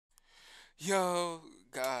Yo,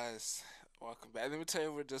 guys, welcome back. Let me tell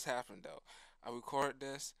you what just happened though. I recorded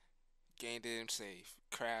this, game didn't save,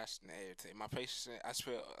 crashed and everything. My patience, I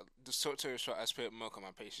spilled the short story short, I spilled milk on my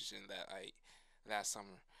patience that I last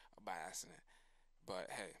summer by accident. But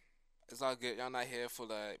hey, it's all good. Y'all not here for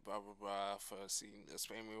like blah blah blah for seeing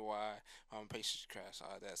explain me why my patience crashed,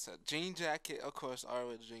 all that stuff. Jean jacket, of course,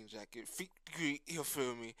 always jean jacket. Feet degree, you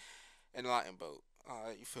feel me? And lightning bolt.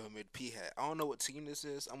 You feel me? The P hat. I don't know what team this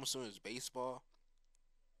is. I'm assuming it's baseball.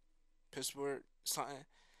 Pittsburgh something.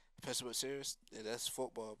 Pittsburgh Steelers. Yeah, that's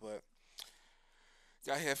football, but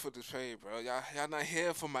y'all here for the trade, bro. Y'all not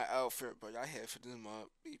here for my outfit, bro. Y'all here for this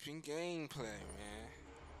beeping gameplay, man.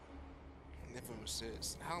 November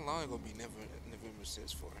 6th. How long it gonna be November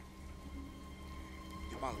 6th for?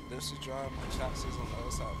 Get my lipstick dry, my chopsticks on the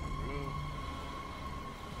other side of my room.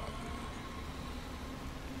 Okay.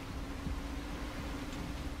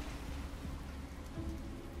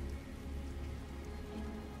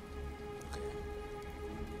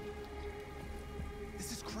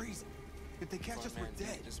 This is crazy. If they catch us, we're Man,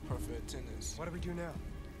 dead. just perfect attendance. What do we do now?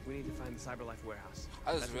 We need to find the CyberLife warehouse.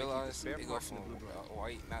 I just That's where they keep the realized spare they go parts and from the blue drone.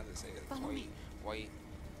 white, not to say it's Follow me. white,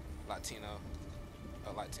 Latino,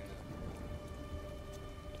 Latino,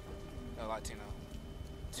 Latino,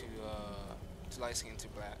 to light skin to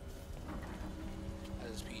black. I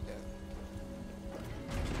just beat that.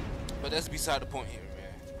 But that's beside the point here,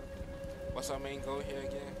 man. What's our main goal here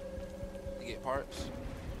again? To get parts?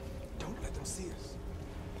 Don't let them see us.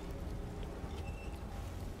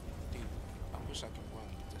 Dude, I wish I could run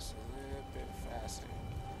just a little bit faster.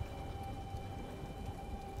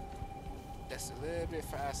 That's a little bit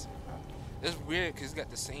faster, bro. It's weird because it's got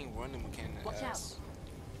the same running mechanic Watch as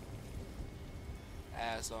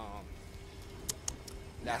Now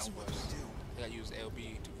Last of what do Us. we do? I gotta use LB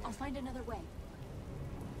to I'll run. find another way.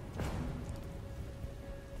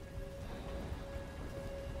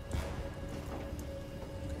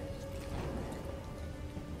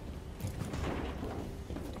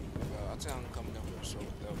 Well, I'll tell him coming up with a short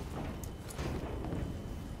though.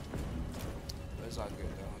 But it's all good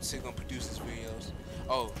though. I'm still gonna produce these videos.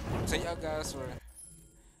 Oh, thank y'all guys for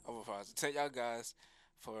thank y'all guys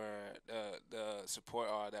for the support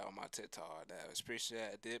all that on my TikTok all that. I appreciate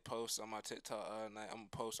it. I did post on my TikTok all night. I'm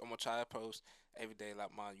gonna try to post every day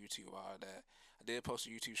like my YouTube all that. I did post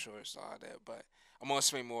the YouTube shorts all that, but I'm gonna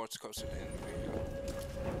spend more to close to the end of the video.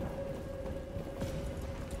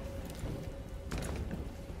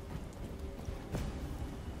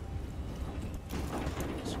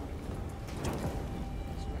 It's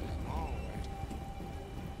running long, right?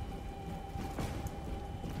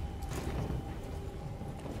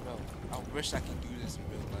 Bro, I wish I could do this in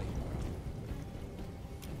real life, bro.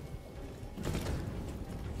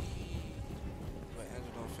 But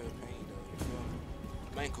Angela don't feel pain though, you feel me?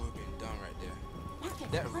 My ankle would been done right there. Mark it.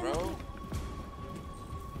 That Climb road, up.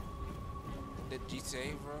 that GTA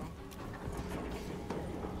road,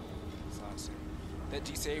 that's all I'm saying. That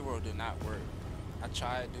GTA road did not work. I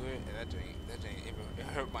tried to do it, and it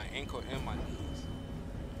hurt my ankle and my knees. Ankle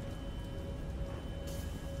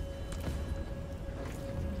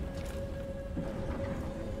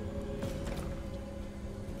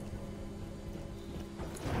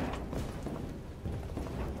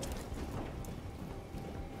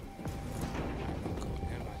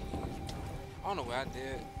and my knees. I don't know what I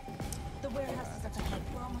did. The warehouse is up ahead.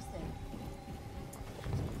 We're almost there.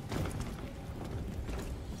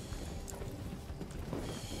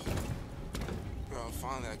 Bro,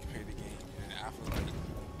 finally I can play the game, and after like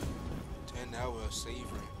 10 hours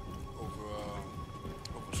savoring over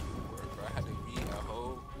schoolwork, bro. I had to read a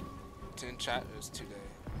whole 10 chapters today.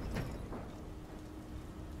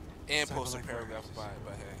 And post a Cyberlife paragraph warehouses. about it,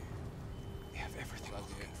 but hey. We have everything we're Love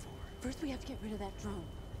looking it. for. First, we have to get rid of that drone.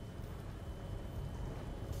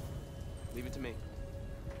 Leave it to me.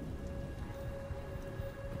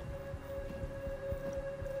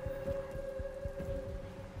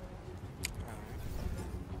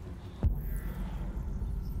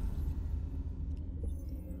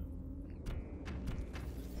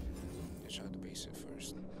 Let's try the basic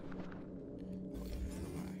first. Oh yeah, never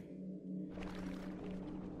mind.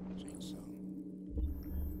 Chainsaw.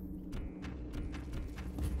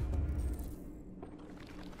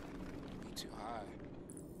 Be too high.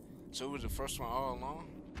 So it was the first one all along?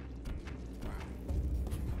 Wow.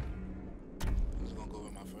 I was gonna go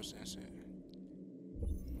with my first instant.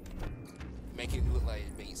 Make it look like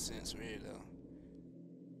it made sense, really though.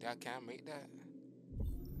 Can I make that?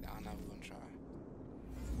 Nah, I'm not even gonna try.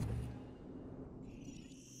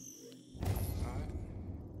 Alright.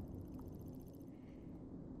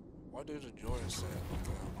 Why does the Jordan set look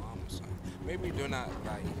like a mom or something? Maybe they're not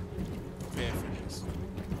like prepared for this.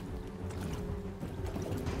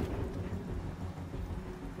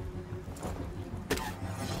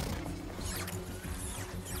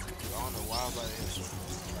 I don't know why, but it's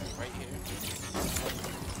like right here.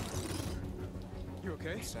 You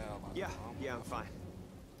okay? Sound like Yeah, I'm fine.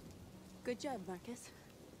 Good job, Marcus.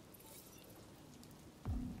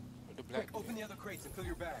 With the black Open the other crates and fill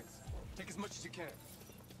your bags. Take as much as you can.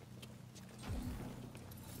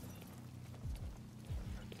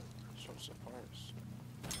 Show some parts.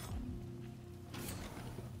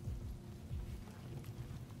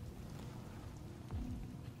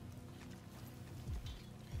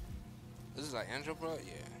 This is like Andrew, bro?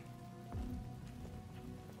 Yeah.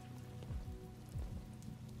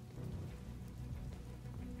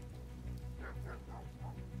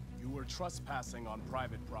 You were trespassing on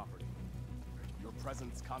private property. Your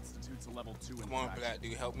presence constitutes a level 2 Come on, infraction. black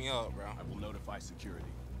dude, help me out, bro. I will notify security.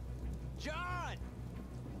 John!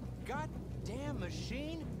 Goddamn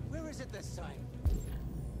machine! Where is it this time?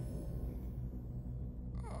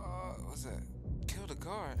 What's that? Kill the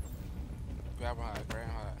guard. Grab a hide, grab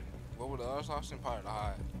a hide. What would the other option? Part of the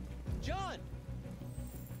hide. John!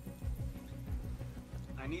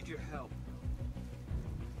 I need your help.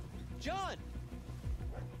 John!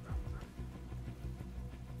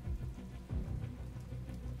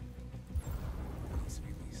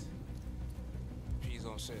 Peace. Peace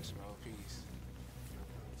on sis, bro. Peace.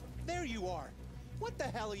 There you are! What the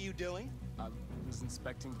hell are you doing? I was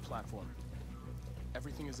inspecting the platform.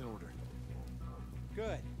 Everything is in order.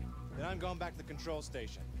 Good. Then I'm going back to the control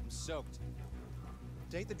station. I'm soaked.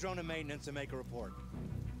 Take the drone to maintenance and make a report.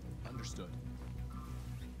 Understood.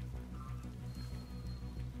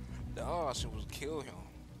 The other option was kill him.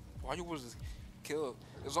 Why you was kill?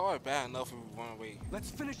 It's already bad enough if we run away. Let's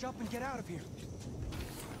finish up and get out of here.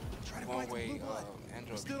 Try to One find some way, blue blood.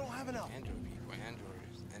 Andrew. We still don't have enough. Andrew people,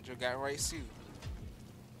 Andrew got right suit.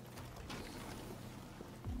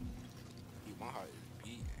 My heart is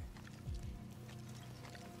beating.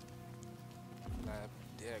 Like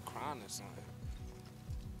they're crying or something.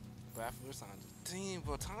 But after this time, damn,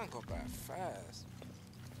 but time go by fast.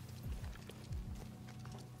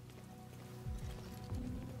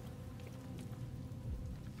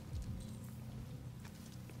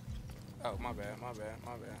 Oh, my bad. I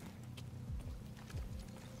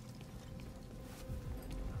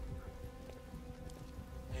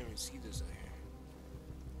didn't even see this out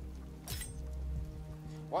here.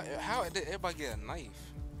 Why? How did everybody get a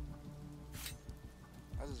knife?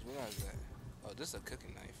 I just realized that. Oh, this is a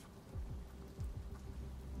cooking knife.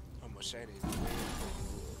 A machete.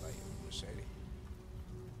 Like a machete.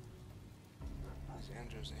 There's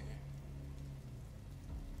Andrews in here.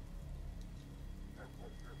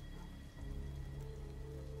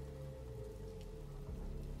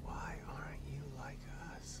 Why aren't you like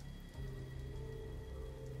us?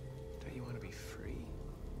 Don't you want to be free?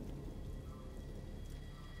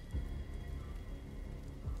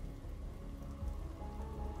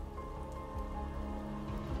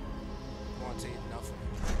 Want to take nothing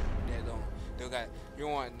that don't got you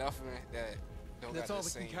want nothing that don't That's got all the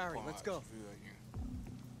we can same carry. part Let's go. of you.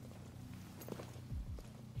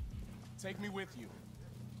 Take me with you.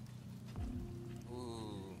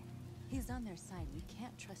 Ooh, He's on their side. We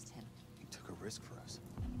can't trust him. He took a risk for us.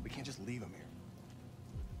 We can't just leave him here.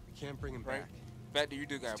 We can't bring him right? back. Back to you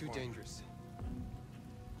do got It's a too point. dangerous.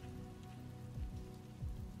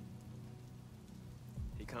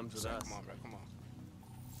 He comes with So, us. come on, bro, come on.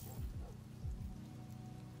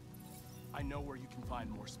 I know where you can find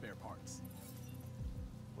more spare parts.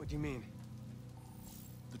 What do you mean?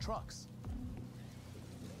 The trucks.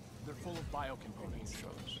 They're full of bio components.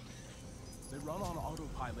 They run on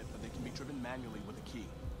autopilot, but they can be driven manually with a key.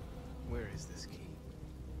 Where is this key?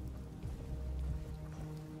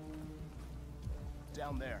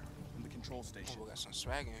 Down there, in the control Oh, station. we got some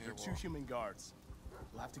swag in There here, are 2 boy. human guards.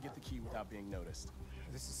 We'll have to get the key without being noticed.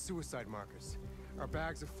 This is suicide, Marcus. Our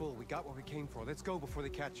bags are full. We got what we came for. Let's go before they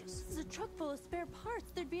catch us. This is a truck full of spare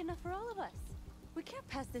parts. There'd be enough for all of us. We can't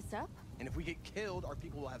pass this up. And if we get killed, our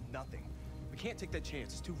people will have nothing. We can't take that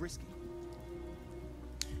chance. It's too risky.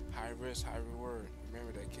 High risk, high reward.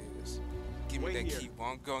 Remember that, kids. Give me Wait that here. key, boy.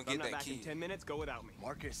 I'm gonna If I'm get not that back key. in 10 minutes, go without me.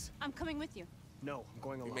 Marcus. I'm coming with you. No, I'm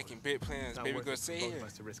going We're alone. making big plans. It's not Baby worth girl, it for stay both here. of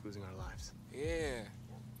us to risk losing our lives. Yeah.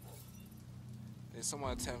 Then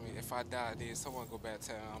someone tell me if I die, then someone go back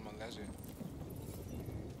tell me I'm a legend.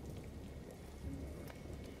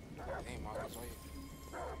 Hey, Marcus, why you?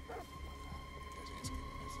 There's an escape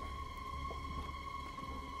on this side.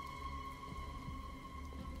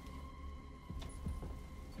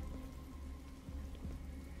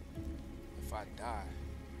 If I die,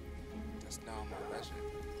 that's now I'm a legend.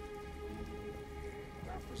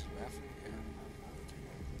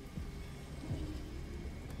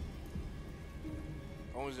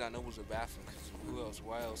 Only reason I know was a bathroom, because who else?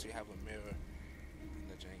 Why else you have a mirror in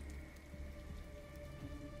the jank?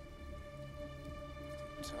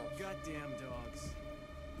 Tough. Goddamn dogs.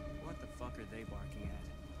 What the fuck are they barking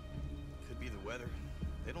at? Could be the weather.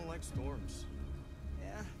 They don't like storms.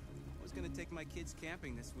 Yeah, I was gonna take my kids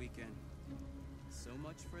camping this weekend. So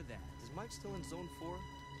much for that. Is Mike still in Zone 4?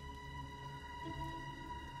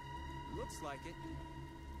 Looks like it.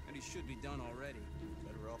 And he should be done already.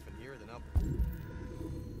 Better off in here than up.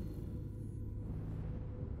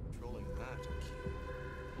 Trolling magic.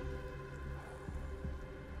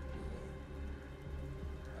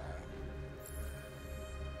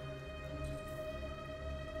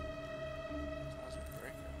 Sounds like a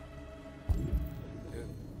breaker.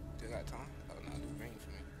 Still got time? Oh no, it's green for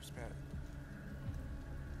me. Respect.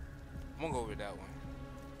 I'm gonna go with that one.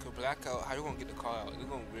 Cause blackout, how you gonna get the car out? It's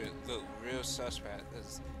gonna look real suspect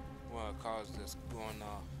as one of the cars that's going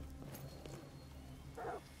off.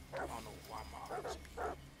 I don't know why my heart is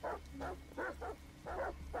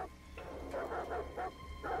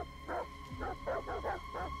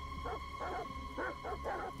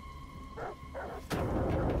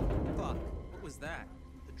Fuck, what was that?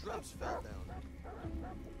 The drums fell down.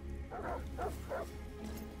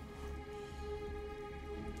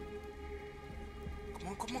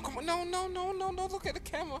 Come on. No, look at the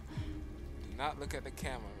camera. Do not look at the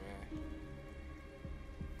camera, man.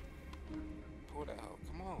 Pull that hoe,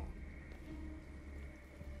 come on.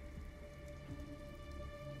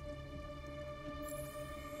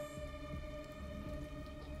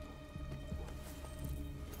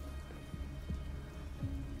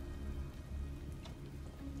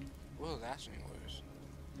 Well, that's worse.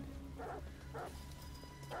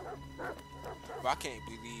 But I can't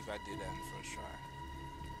believe I did that in the first try.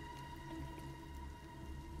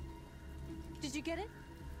 Did you get it?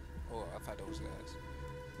 Oh, I thought that was guys.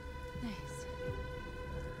 Nice.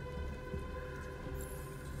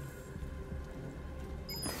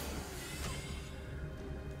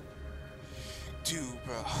 Dude,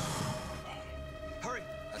 bro. Hurry!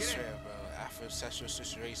 I Get swear, in! bro. After sexual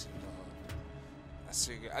situation, dog. A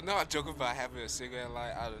cigarette. I know I joke about having a cigarette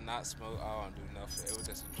light. I do not smoke. I don't do nothing. It was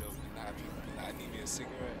just a joke. You know how people be like, I need me a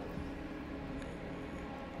cigarette.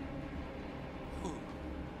 Whew.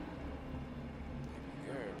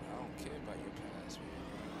 Girl, I don't care about your past,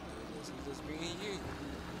 man. It's just being you.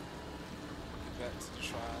 Get back to the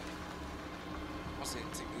tribe. I'm saying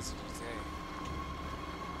take this to the day.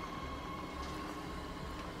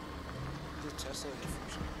 Just Tesla in the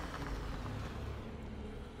future.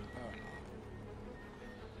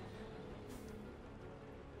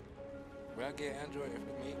 Would I get Android if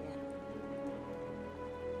we made one?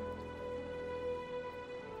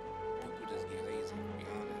 People just get lazy, to be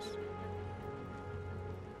honest.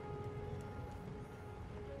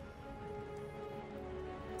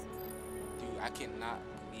 Dude, I cannot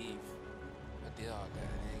believe I did all that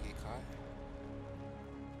and didn't get caught.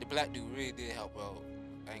 The black dude really did help out.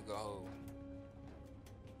 I ain't gonna hold.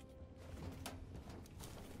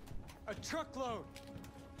 A truckload!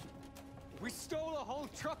 We stole a whole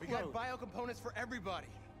truckload! We got biocomponents for everybody.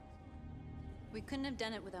 We couldn't have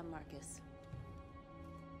done it without Marcus.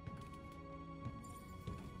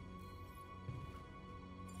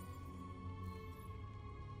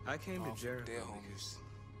 I came Oh, to Jericho dear because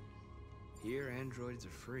here androids are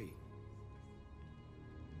free.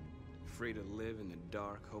 Free to live in the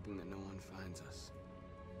dark, hoping that no one finds us.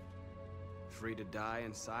 Free to die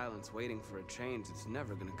in silence, waiting for a change that's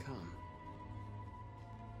never gonna come.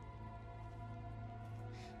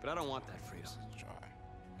 But I don't want that freedom. Let's try.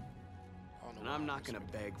 I don't know And why I'm I not gonna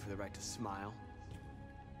expect beg for the right to smile,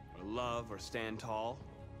 or love, or stand tall.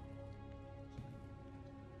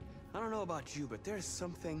 I don't know about you, but there's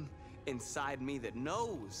something inside me that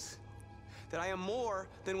knows that I am more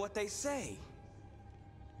than what they say.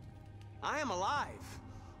 I am alive,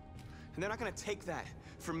 and they're not gonna take that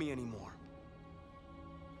from me anymore.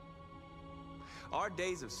 Our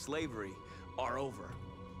days of slavery are over.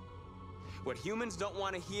 What humans don't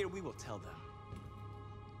want to hear, we will tell them.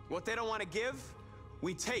 What they don't want to give,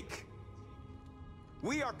 we take.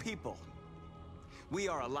 We are people. We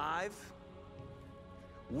are alive.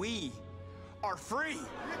 We are free.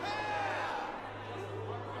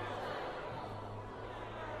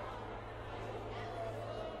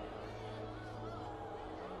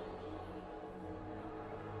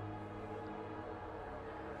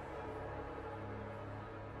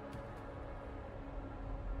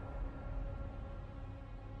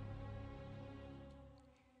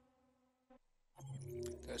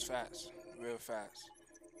 That's fast. Real fast.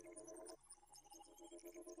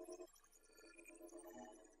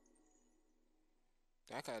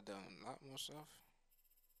 I could have done a lot more stuff.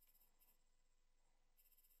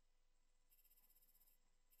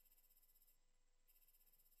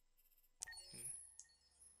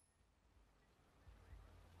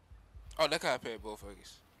 Oh, that guy paid both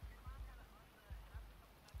ways.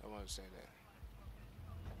 I want to say that.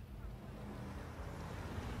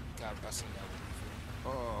 God, I seen that one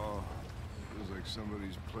before. Oh, feels like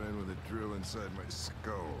somebody's playing with a drill inside my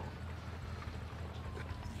skull.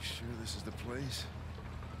 You sure this is the place?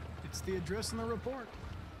 It's the address in the report.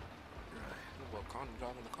 Well, Connor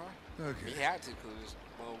driving the car? Okay. He had to, because,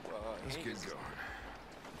 well, Let's he get was going.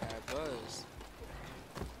 bad buzz.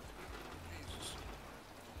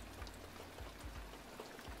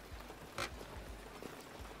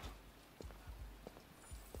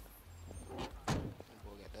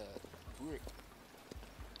 Boy got that brick.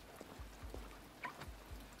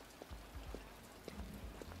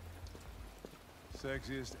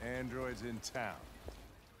 Sexiest androids in town.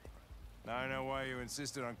 Now I know why you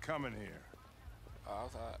insisted on coming here. Oh, I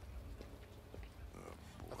thought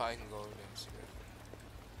I can go over there and see that.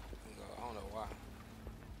 I don't know why.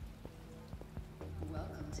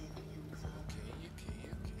 Welcome to Ian Club.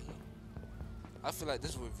 Okay. I feel like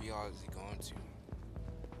this is what VR is going to.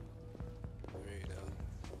 Really though.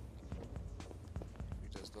 We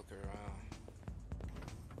just look around.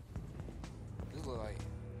 This look like.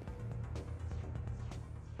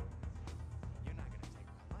 You're not gonna take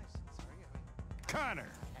my license, are you?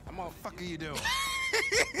 Connor! I'm on. What the fuck are you doing?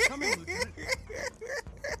 Come in, Lieutenant.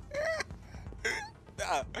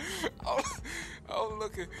 Nah, I was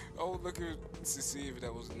looking to see if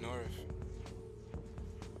that was North.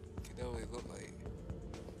 Cause that what it looked like.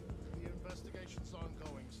 The investigation's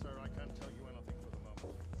ongoing, sir. I can't tell you anything for the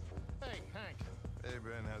moment. Hey, Hank. Hey,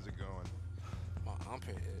 Ben, how's it going? My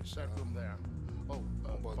armpit is. That room there. Oh,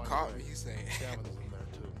 Well, by the caught way, me. He saying. Cameron's in there,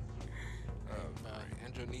 too.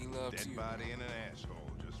 Andrew need love Dead too. body in an asshole,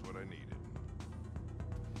 just what I needed.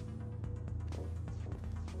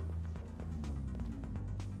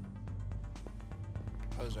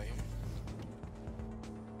 I was right here.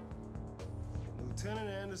 Lieutenant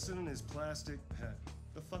Anderson and his plastic pet.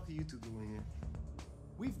 The fuck are you two doing here?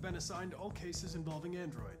 We've been assigned all cases involving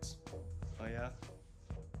androids. Oh, yeah?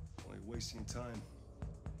 Like wasting time.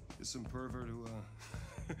 There's some pervert who,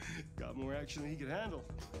 got more action than he could handle.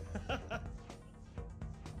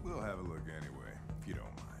 We'll have a look anyway, if you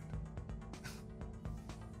don't mind.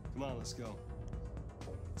 Come on, let's go.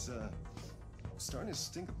 It's, starting to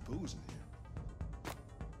stink of booze in here.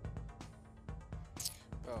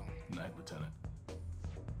 Bro, Night, Lieutenant.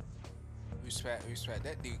 respect.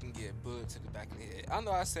 That dude can get a bullet to the back of the head. I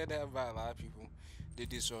know I said that about a lot of people. They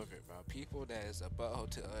deserve it, bro. People that is a butthole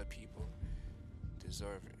to other people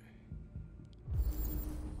deserve it.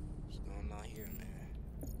 What's going on here, man?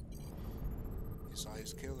 You saw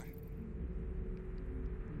his killer.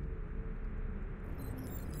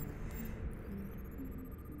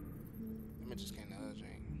 Let me just get another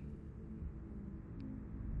drink.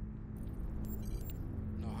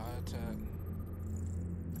 No heart attack.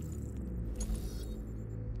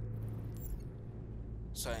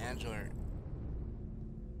 So Android.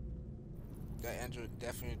 That Android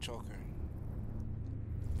definitely a choker.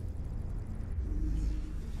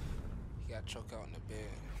 He got choked out in the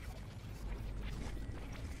bed.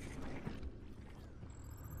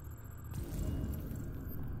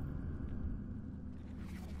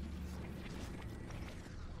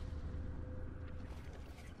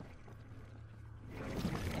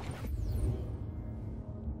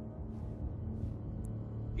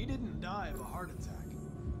 He didn't die of a heart attack.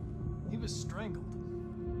 He was strangled.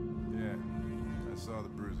 Yeah, I saw the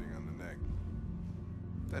bruising on the neck.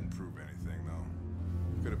 Doesn't prove anything,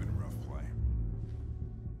 though. Could have been rough play.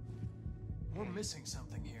 We're missing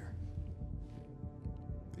something here.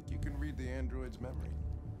 Think you can read the android's memory?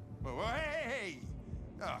 Whoa, whoa, hey!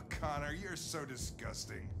 Oh, Connor, you're so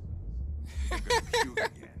disgusting. I'm gonna puke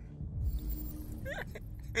again.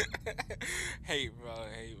 Hey, bro,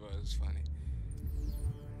 it's funny.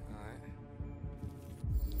 Alright.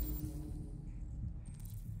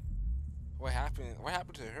 What happened? What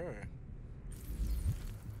happened to her?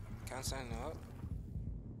 Can't sign up.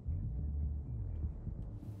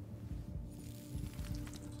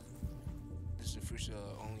 This is the future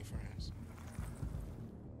of OnlyFans.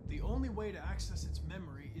 The only way to access its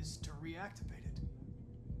memory is to reactivate it.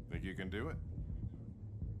 Think you can do it?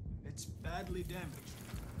 It's badly damaged.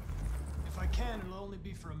 If I can, it'll only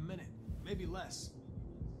be for a minute, maybe less.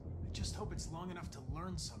 I just hope it's long enough to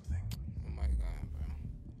learn something. Oh my god, bro.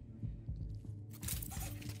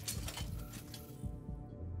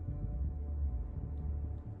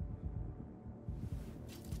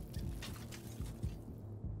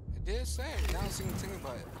 It did say it. Now I'm seeing think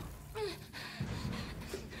about it.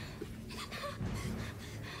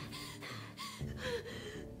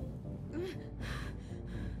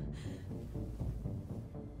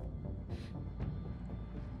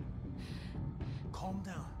 Calm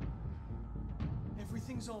down.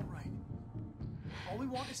 Everything's all right. All we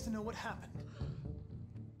want is to know what happened.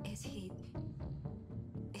 Is he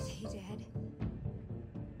dead?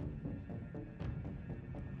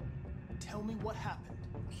 Tell me what happened.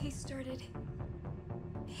 He started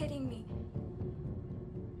hitting me.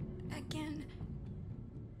 Again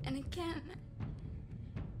and again.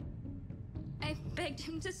 I begged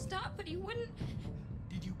him to stop, but he wouldn't.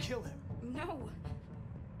 Did you kill him? No.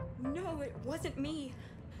 No, it wasn't me.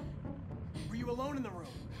 Were you alone in the room?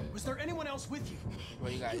 Was there anyone else with you?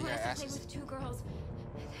 Well, you got He wanted to play asses. with 2 girls.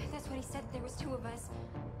 That's what he said. There was 2 of us.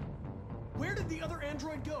 Where did the other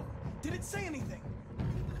android go? Did it say anything?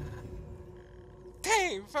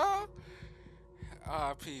 Dang, bro.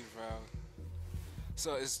 R.I.P., bro.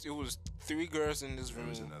 So it was 3 girls in this There room.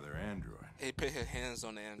 was another android. He put his hands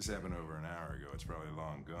on the This android. happened over an hour ago. It's probably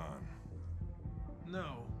long gone.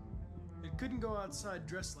 No. It couldn't go outside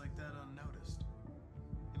dressed like that unnoticed.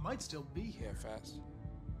 It might still be here. Yeah, fast.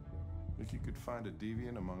 Think you could find a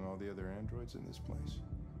deviant among all the other androids in this place?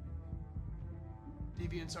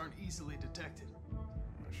 Deviants aren't easily detected. Oh,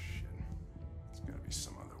 shit. There's gotta be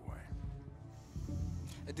some other way.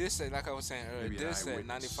 It did say, like I was saying earlier, Maybe it an did say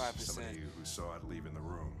eyewitness, 95% somebody who saw it leaving the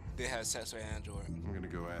room. they had sex with Android. I'm gonna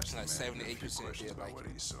go ask Like the manager a few 78% questions did, about like, what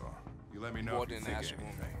he saw. You let me know more if you than think the actual of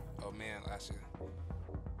woman. anything. Oh man, actually.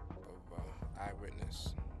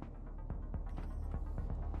 Eyewitness.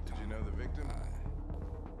 Did you know the victim?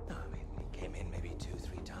 No, I mean, he came in maybe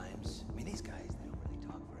 2-3 times. I mean, these guys, they don't really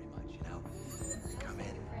talk very much, you know? They come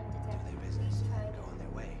in, do their business, and go on their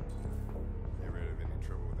way. Ever had any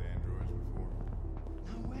trouble with androids before?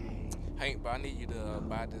 No way. Hank, but I need you to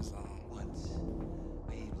buy this. Once,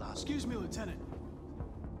 we lost... Excuse me, Lieutenant.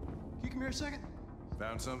 Can you come here a second?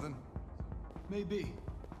 Found something? Maybe.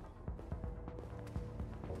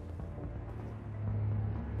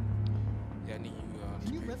 Yeah, I need you.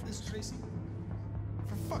 Can you let this, Tracy?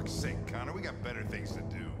 For fuck's sake, Connor, we got better things to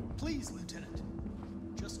do. Please, Lieutenant.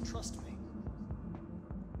 Just trust me.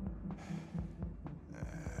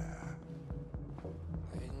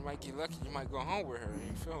 Hey, you might get lucky. You might go home with her.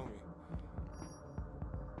 You feel me?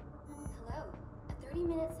 Hello. A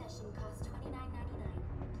 30-minute session costs $29.99.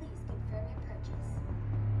 Please confirm your purchase.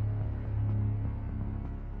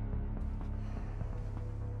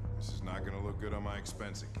 This is not gonna look good on my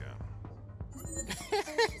expense account.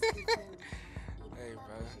 Hey,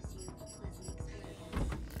 bro.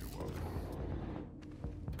 You're welcome.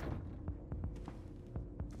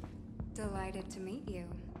 Delighted to meet you.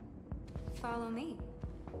 Follow me.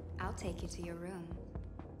 I'll take you to your room.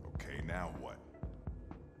 Okay, now what?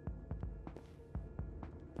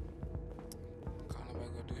 Connor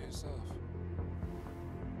better go do it himself.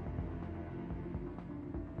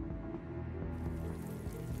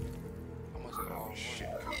 How much is it all Oh, shit,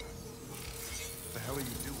 one? Connor. What the hell are you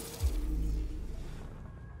doing?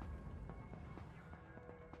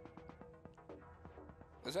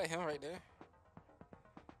 Is that him right there?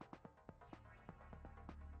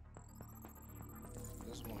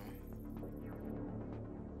 This one.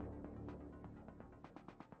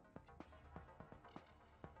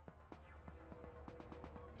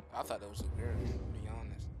 I thought that was a girl, to be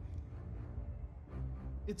honest.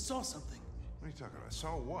 It saw something. What are you talking about?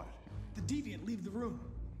 Saw what? The deviant leave the room.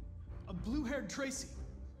 A blue-haired Tracy.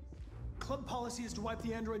 Club policy is to wipe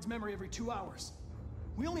the android's memory every 2 hours.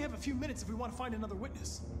 We only have a few minutes if we want to find another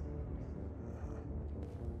witness.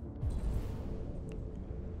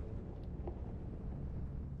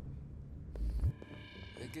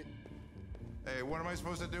 They get. Hey, what am I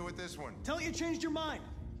supposed to do with this one? Tell it you changed your mind.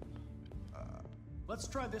 Let's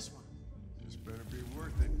try this one. This better be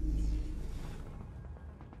worth it.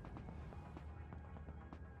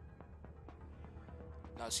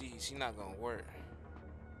 No, she not gonna work.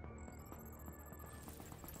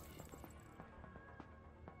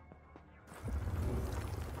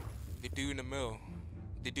 The dude in the middle.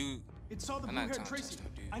 The dude. It saw the I'm not blue-haired trying to Tracy. touch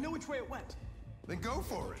no dude. I know which way it went. Then go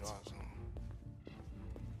for it. Drugs on.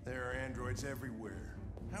 There are androids everywhere.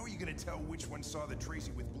 How are you gonna tell which one saw the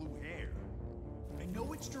Tracy with blue hair? I know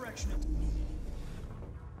which direction it...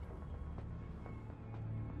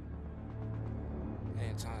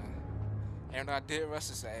 Ain't time. And I did rush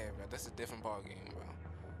this ad, bro. That's a different ball game, bro.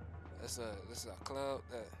 This is a club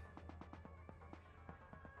that.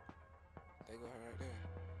 They go right there.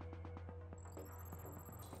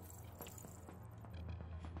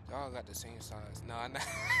 Y'all got the same size. No, I'm not.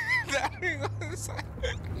 Not even gonna say.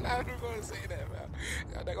 Not even gonna say that, bro.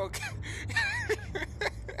 Y'all not gonna.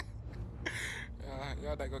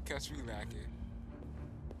 Y'all not gonna catch me lacking.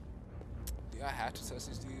 Do I have to touch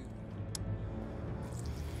this dude?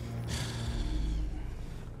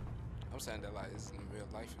 saying that like it's in real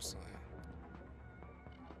life or something.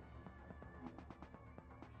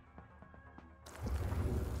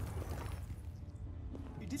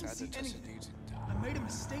 You didn't Tried to see touch anything. the dude. I made a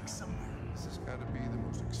mistake somewhere. This has got to be the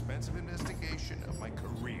most expensive investigation of my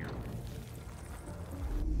career.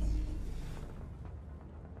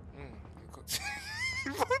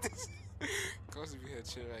 Cause we had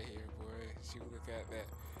chill right here, boy. She would look at that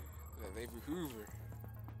Lady Hoover.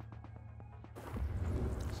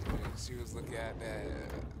 She was looking at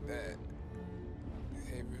that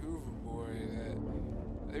Lady Hoover, boy.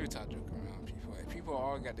 Every time I joke around people, like, people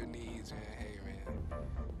all got their needs, man. Hey, man,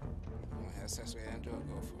 you wanna have sex with Andrew?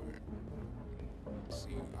 Go for it.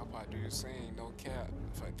 See, I'll probably do the same, no cap.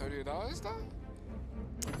 For like $30 though.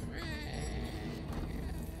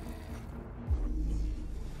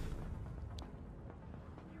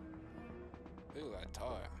 They look like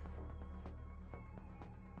Todd.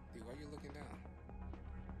 Dude, why you looking down?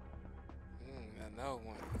 Another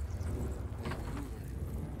one. Lady Hoover.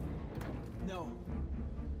 No.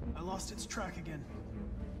 I lost its track again.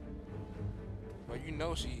 Well, you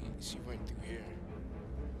know she went through here.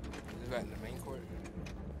 Is that in the main court?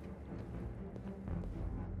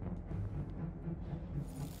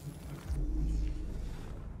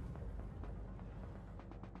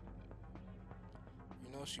 You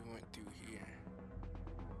know she went through here.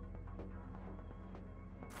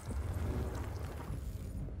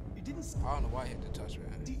 You didn't I don't know why I had to touch her.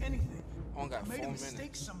 see anything. Only got I 4 made a minutes.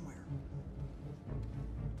 mistake somewhere.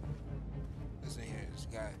 Listen here, this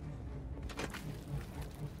guy.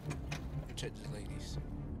 Check these ladies.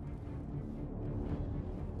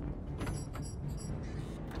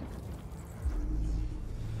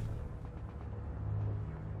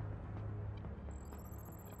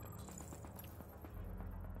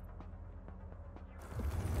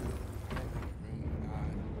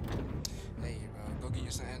 Hey, bro, go get you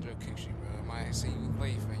some Android cookie, bro. I might see you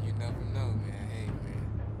late, man. You never know, man. Hey, man.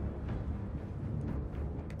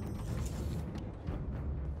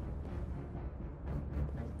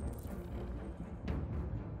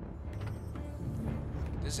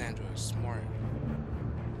 This Android is smart.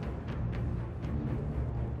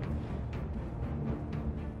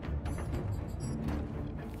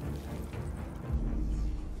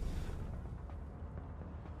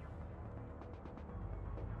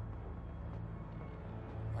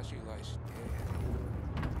 Why she like she dead?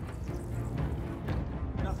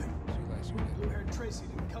 Nothing. She like she dead. Blue-haired Tracy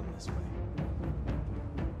didn't come this way.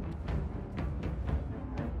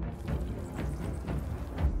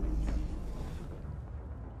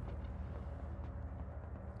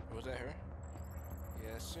 Was that her?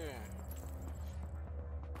 Yes, sir.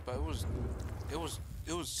 But it was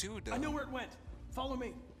two though. I know where it went. Follow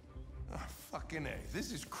me. Oh, fucking A.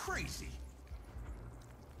 This is crazy.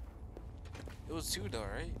 It was two though,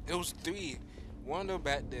 right? It was three. One though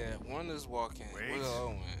back there. One is walking. Wait. Where's the other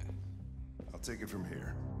one? I'll take it from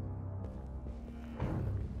here.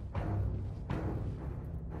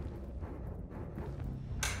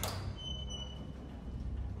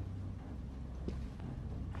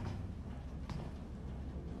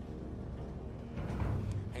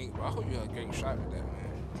 Hey, bro, I hope you had a great shot with that,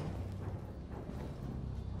 man.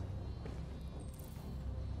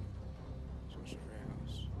 Social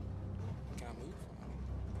warehouse. Can I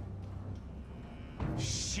move?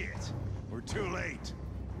 Shit! We're too late.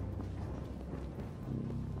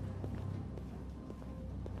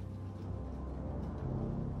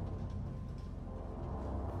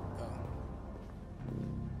 Oh.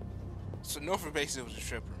 So Norfolk basically was a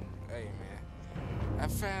stripper. Hey, man. I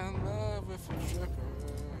found love with a stripper.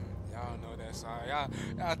 Y'all know that song.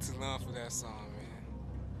 Y'all too long for that song, man.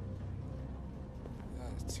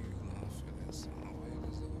 Y'all too long for that song. Wait,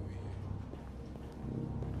 let's look over here.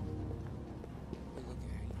 Look at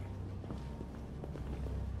Hank.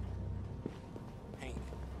 Hank.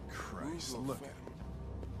 Christ, Ooh, look fat. at them.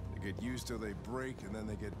 They get used till they break, and then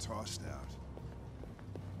they get tossed out.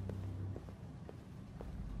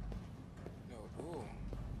 No, bull.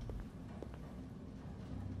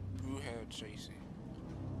 Blue hair Tracy.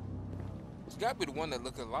 It's gotta be the one that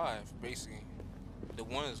look alive, basically. The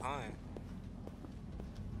one is high.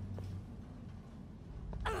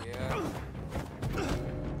 Yeah.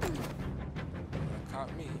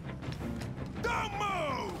 Caught me. Don't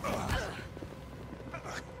move!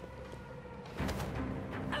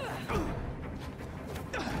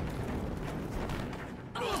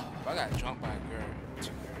 I got jumped by a girl.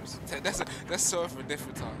 2 girls. That's sort for a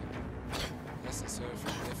different time. That's a sort for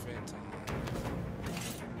a different time.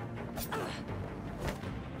 That's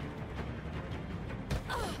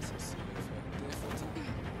a sort for a different time.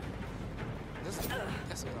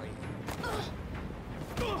 That's like.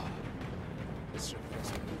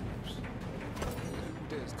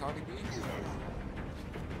 Cardi B.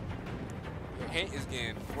 Your hate is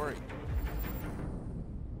getting worked.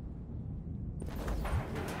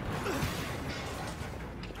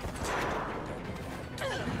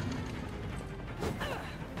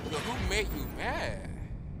 Yo, who made you mad?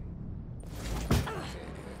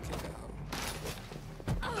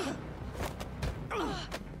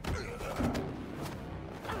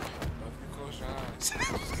 Close your eyes.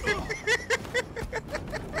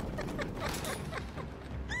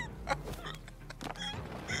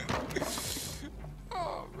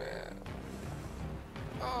 Oh man.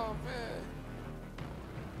 Oh man.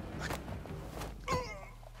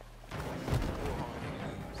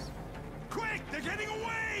 Quick! They're getting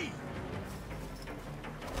away!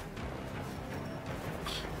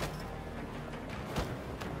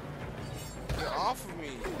 Get off of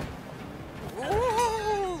me.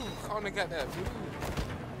 Ooh! Connor got that blue.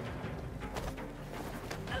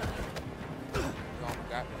 Oh,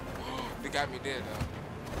 got me. They got me dead though.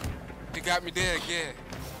 They got me dead again.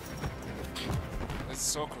 That's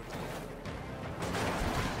so cool.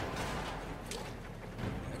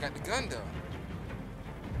 I got the gun though.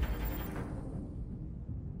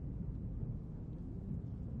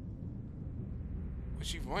 What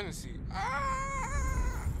she wanted to see? Ah!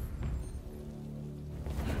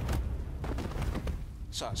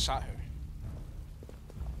 Shot her.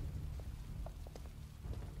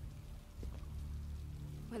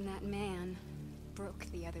 When that man broke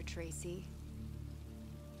the other Tracy,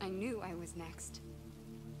 I knew I was next.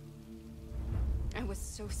 I was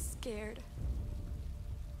so scared.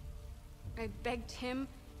 I begged him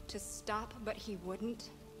to stop, but he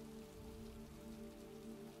wouldn't.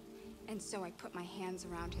 And so I put my hands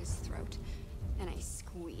around his throat, and I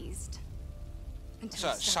squeezed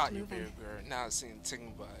until he stopped Shot you, moving. baby girl. Now I'm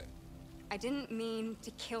thinking about it. I didn't mean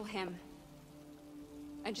to kill him.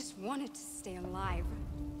 I just wanted to stay alive.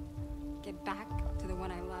 Get back to the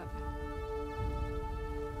one I love.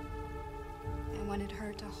 I wanted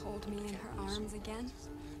her to hold me in her arms again.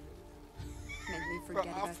 Made me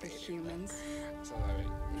forget about the humans.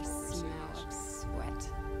 Their smell of sweat.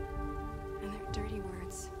 And their dirty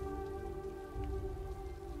words.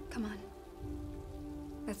 Come on.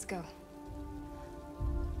 Let's go.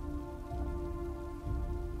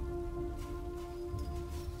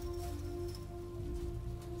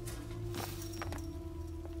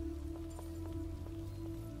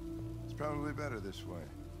 It's probably better this way.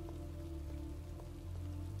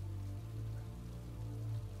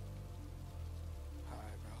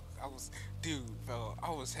 Alright, bro. I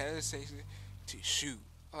was hesitating to shoot.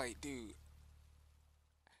 Like, dude,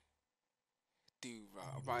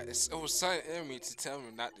 bro. It was something in me to tell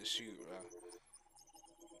me not to shoot, bro.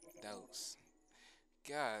 Dose.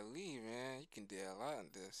 Golly, man, you can do a lot in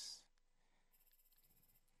this.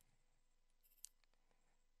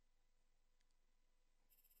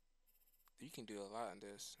 You can do a lot in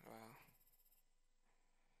this. Wow.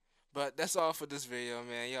 But that's all for this video,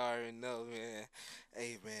 man. Y'all already know, man.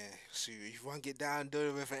 Hey, man, shoot, if you want to get down and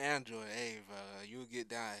dirty with an Android, hey, bro, you'll get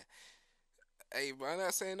down. Hey, bro, I'm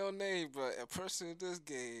not saying no name, but a person in this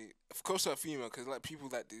game, of course a female, because like people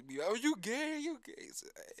like to be like, oh, you gay, you gay. So,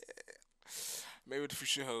 maybe with the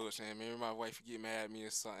future hoes, man. Maybe my wife get mad at me or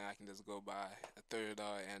something. I can just go buy a $30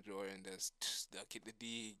 Android and just get the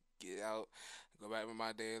D, get out, go back with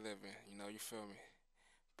my day of living. You know, you feel me?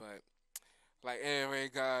 But like, anyway,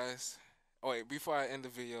 guys. Oh wait, before I end the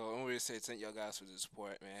video, I want to say thank y'all guys for the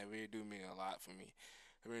support, man. It really do mean a lot for me.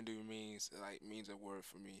 It really do means a word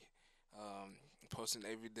for me. Posting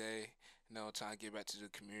every day, you know, trying to get back to the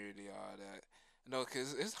community, all that. You know,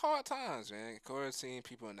 cause it's hard times, man. Quarantine,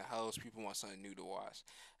 people in the house, people want something new to watch.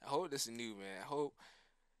 I hope this is new, man. I hope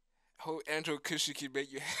Android Cushy can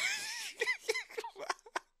make you.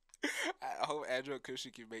 I hope Android Cushy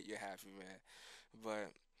can make you happy, man.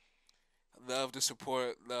 But love the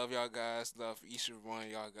support, love y'all guys, love each and one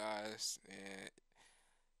of y'all guys, and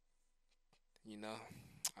you know,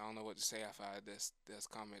 I don't know what to say after I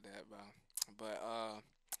just comment that, bro. But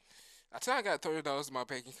I think I got $30 in my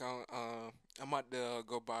bank account. I'm about to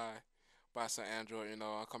go buy some Android. You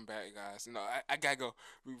know, I'll come back, guys. You know, I gotta go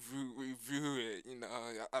review it. You know,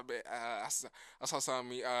 I saw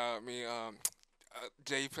some of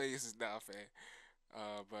Jay Plays is down fan.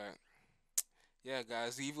 But yeah,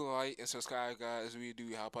 guys, leave a like and subscribe, guys. We do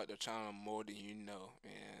help out the channel more than you know,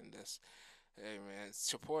 and that's. Hey man,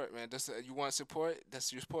 support, man. That's you want support.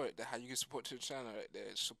 That's your support. That's how you get support to the channel right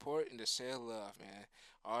there. Support and just share love, man.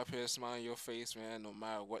 All put a smile on your face, man. No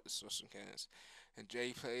matter what the circumstance. And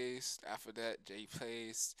Jay Plays. After that, Jay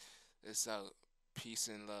Plays. It's out. Peace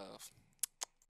and love.